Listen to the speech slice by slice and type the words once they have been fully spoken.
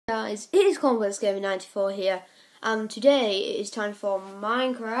Guys, it is Complex Gaming 94 here, and today it is time for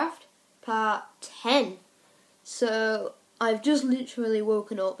Minecraft Part 10. So, I've just literally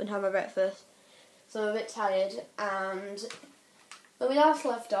woken up and had my breakfast, so I'm a bit tired, and when we last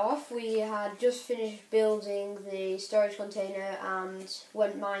left off, we had just finished building the storage container and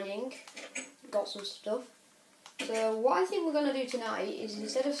went mining, got some stuff. So, what I think we're going to do tonight is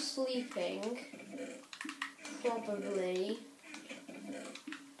instead of sleeping,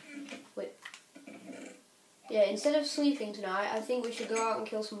 instead of sleeping tonight, I think we should go out and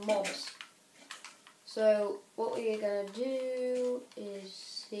kill some mobs. So, what we're going to do is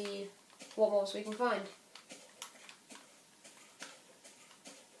see what mobs we can find.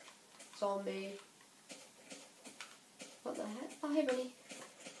 Zombie. What the heck? Oh, hey, buddy.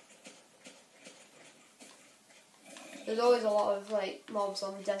 There's always a lot of, mobs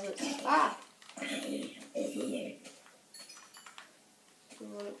on the deserts. Ah!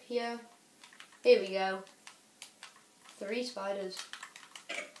 Run up here. Here we go. 3 spiders.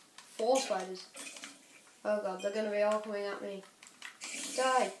 4 spiders. Oh god, they're going to be all coming at me.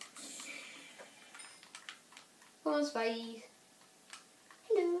 Die. Come on, spideys.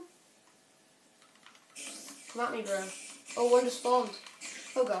 Hello. Come at me, bro. Oh, one just spawned.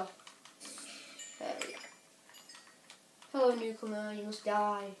 Oh god. There we go. Hello, newcomer. You must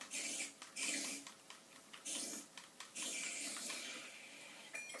die.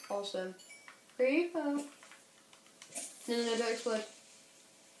 Awesome. Creeper. No, don't explode.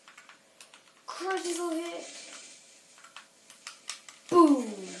 Critical hit. Boom.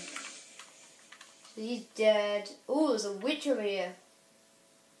 So he's dead. Oh, there's a witch over here.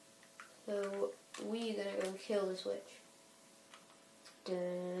 So we're gonna go and kill this witch.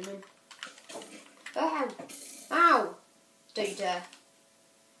 Dun. Ow! Ow! Don't you dare.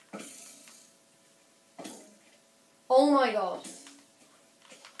 Oh my god.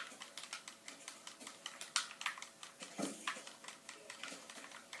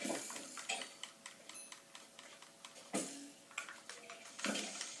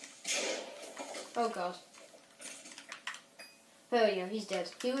 Oh god. There we go, he's dead.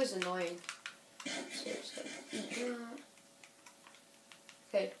 He was annoying. So just gonna eat that.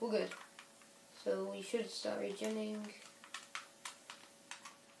 Okay, we're good. So we should start regenning.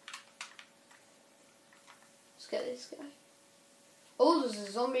 Let's get this guy. Oh, there's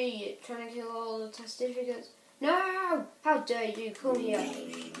a zombie trying to kill all the testificants. No! How dare you? Come here.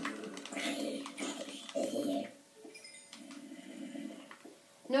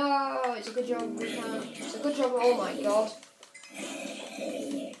 No, it's a good job we can't. It's a good job. Oh my god.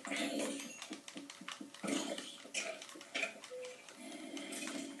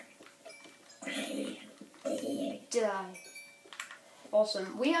 Die.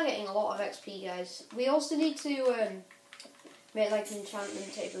 Awesome. We are getting a lot of XP, guys. We also need to make an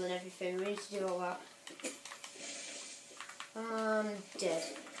enchantment table and everything. We need to do all that. Dead.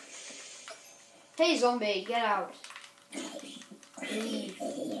 Hey, zombie, get out. Leave.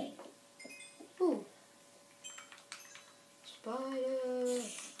 Ooh. Spider.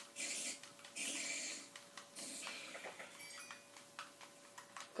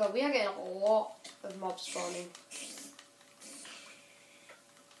 God, we are getting a lot of mobs spawning.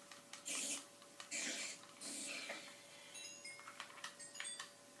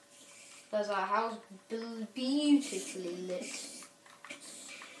 There's our house beautifully lit.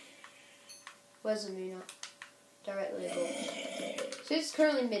 Where's the moon at? Directly above. So it's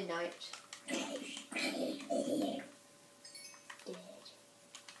currently midnight. Dead.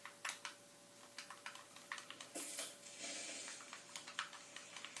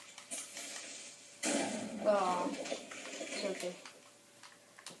 Oh, it's okay.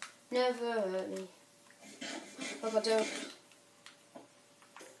 Never hurt me. Oh god, don't.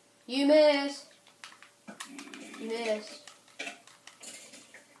 You missed. You missed.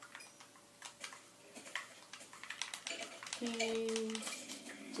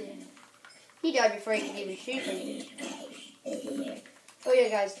 He died before he could even shoot me. Oh yeah,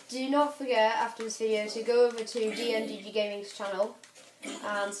 guys, do not forget after this video to go over to DNDG Gaming's channel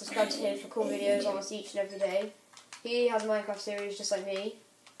and subscribe to him for cool videos almost each and every day. He has a Minecraft series just like me,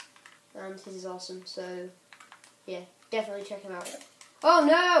 and his is awesome, so yeah, definitely check him out. Oh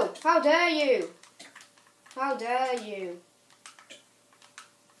no! How dare you! How dare you!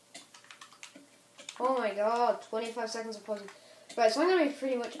 Oh my god, 25 seconds of poison. Right, so I'm going to be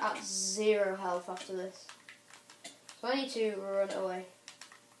pretty much at 0 health after this. So I need to run away.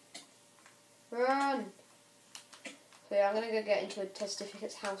 Run! So yeah, I'm going to go get into a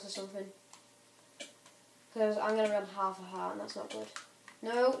testificate's house or something. Because I'm going to run half a heart and that's not good.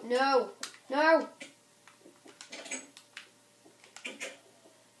 No, no, no!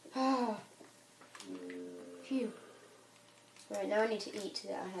 Phew. Right, now I need to eat to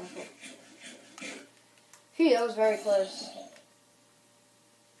get a haircut. Phew, that was very close.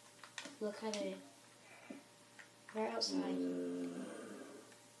 Look at it. Right outside.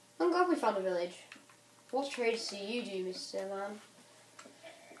 I'm glad we found a village. What trades do you do, Mr. Man?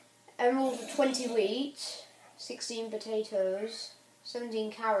 Emerald for 20 wheat, 16 potatoes,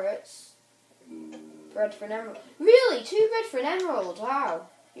 17 carrots, bread for an emerald. Really? 2 bread for an emerald? Wow.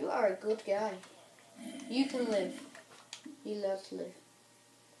 You are a good guy. You can live. You love to live.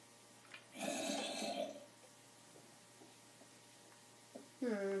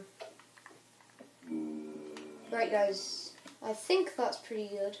 Right, guys. I think that's pretty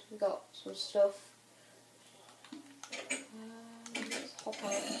good. We got some stuff. Let's hop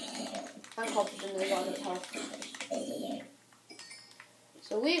out. I'm confident there's not enough health.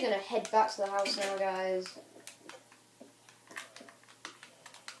 So we're going to head back to the house now, guys.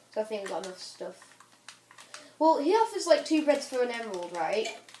 So I think we've got enough stuff. Well, he offers like 2 breads for an emerald, right?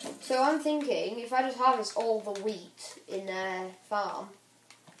 So I'm thinking, if I just harvest all the wheat in their farm,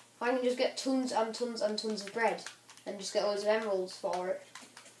 I can just get tons and tons and tons of bread. And just get loads of emeralds for it.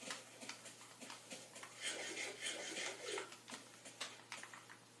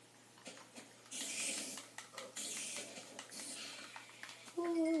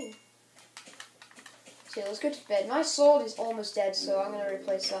 Ooh. So let's go to bed. My sword is almost dead, so I'm going to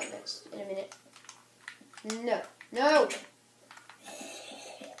replace that in a minute. No. No!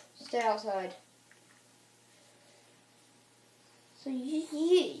 Stay outside. So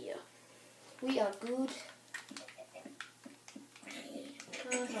yeah. We are good.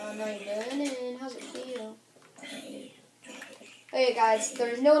 Now you're learning. How's it feel? Okay guys, there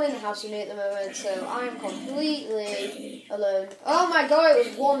is no one in the house with me at the moment, so I'm completely alone. Oh my god, it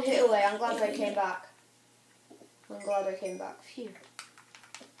was 1 hit away. I'm glad I came back. Phew.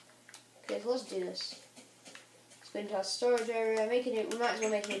 Okay, so let's do this. Let's go into our storage area. We might as well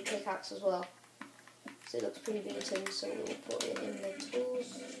make a new pickaxe as well. So it looks pretty beaten, so we'll put it in the tools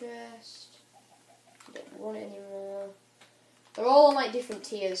chest. I don't want it anymore. They're all on like different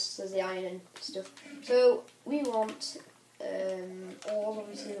tiers. There's the iron and stuff. So we want ore.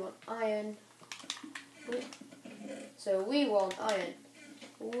 Obviously, we want iron. So we want iron.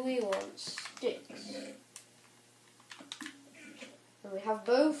 We want sticks. And we have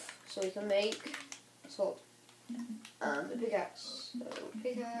both, so we can make sword and a pickaxe. So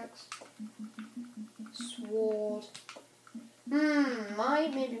pickaxe, sword.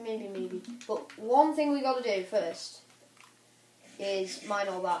 Maybe. But one thing we gotta do first is mine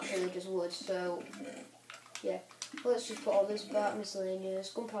all that villagers wood, so yeah. Let's just put all this back, miscellaneous,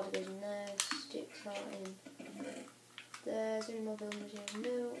 gunpowder goes in there, sticks are in there, is there any more building materials?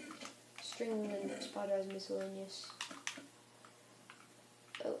 No. String and spider eyes miscellaneous.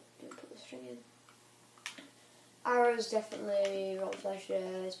 Oh, didn't put the string in. Arrows definitely, rotten flesh,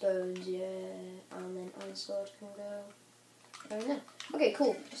 yes, bones, yeah, and then iron sword can go. Okay,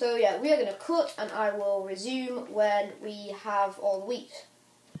 cool. So yeah, we are going to cut and I will resume when we have all the wheat.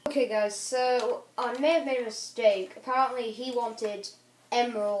 Okay guys, so I may have made a mistake. Apparently he wanted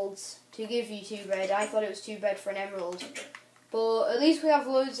emeralds to give you 2 bread. I thought it was 2 bread for an emerald. But at least we have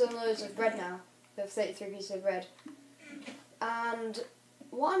loads and loads of bread now. We have 33 pieces of bread. And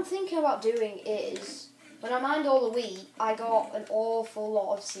what I'm thinking about doing is, when I mined all the wheat, I got an awful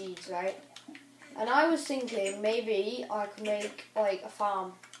lot of seeds, right? And I was thinking maybe I could make like a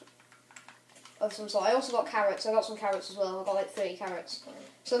farm of some sort. I also got carrots. I got some carrots as well. I got like 30 carrots.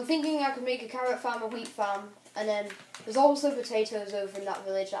 So I'm thinking I could make a carrot farm, a wheat farm, and then there's also potatoes over in that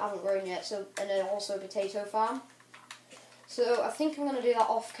village that I haven't grown yet. So and then also a potato farm. So I think I'm gonna do that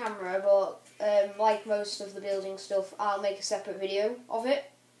off camera, but like most of the building stuff, I'll make a separate video of it.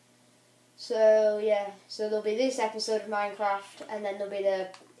 So yeah, so there'll be this episode of Minecraft, and then there'll be the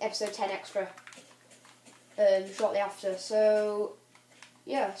episode 10 extra. Shortly after. So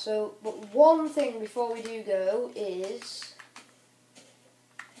yeah, but one thing before we do go is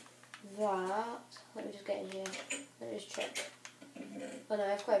that, let me just get in here, let me just check. Oh no, I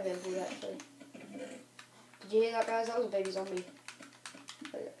have quite a bit of wood actually. Did you hear that, guys? That was a baby zombie.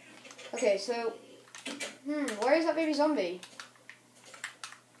 Okay, so where is that baby zombie?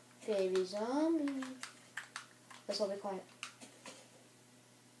 Baby zombie. Let's all be quiet.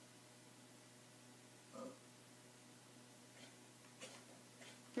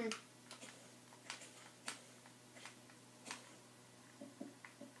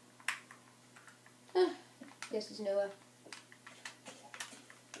 Guess there's nowhere.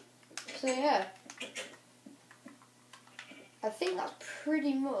 So yeah, I think that's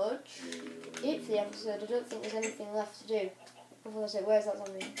pretty much it for the episode. I don't think there's anything left to do. Where's that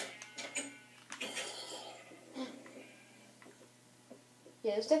zombie?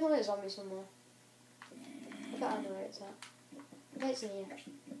 Yeah, there's definitely a zombie somewhere. I bet I know where it's at. I bet it's in here.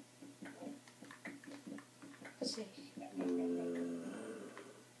 Let's see.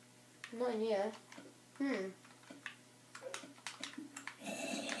 Not in here.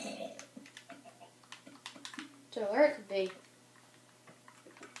 Don't know where it could be.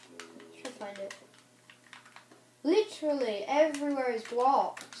 Try to find it. Literally everywhere is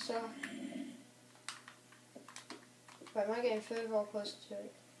blocked, so... Right, am I getting further or closer to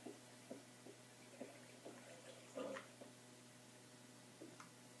it?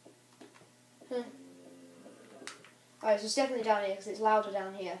 Alright, so it's definitely down here because it's louder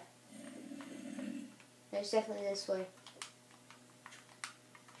down here. No, it's definitely this way.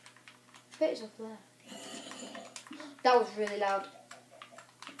 I bet it's up there. That was really loud.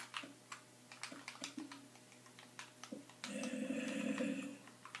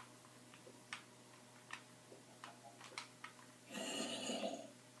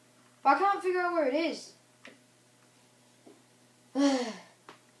 I can't figure out where it is.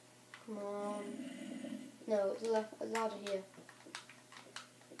 Come on. No, it's louder here.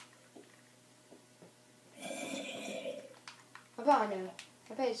 I bet I know.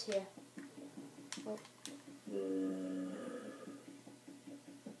 I bet it's here. Oh.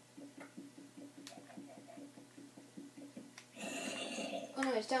 Oh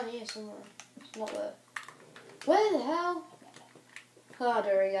no, it's down here somewhere. It's not there. Where the hell? Oh,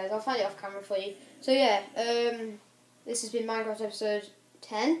 don't worry guys, I'll find it off camera for you. So yeah, this has been Minecraft episode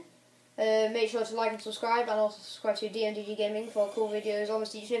 10. Make sure to like and subscribe, and also subscribe to DMDG Gaming for cool videos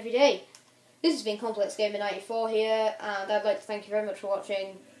almost each and every day. This has been Complex Gamer 94 here, and I'd like to thank you very much for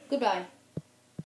watching. Goodbye.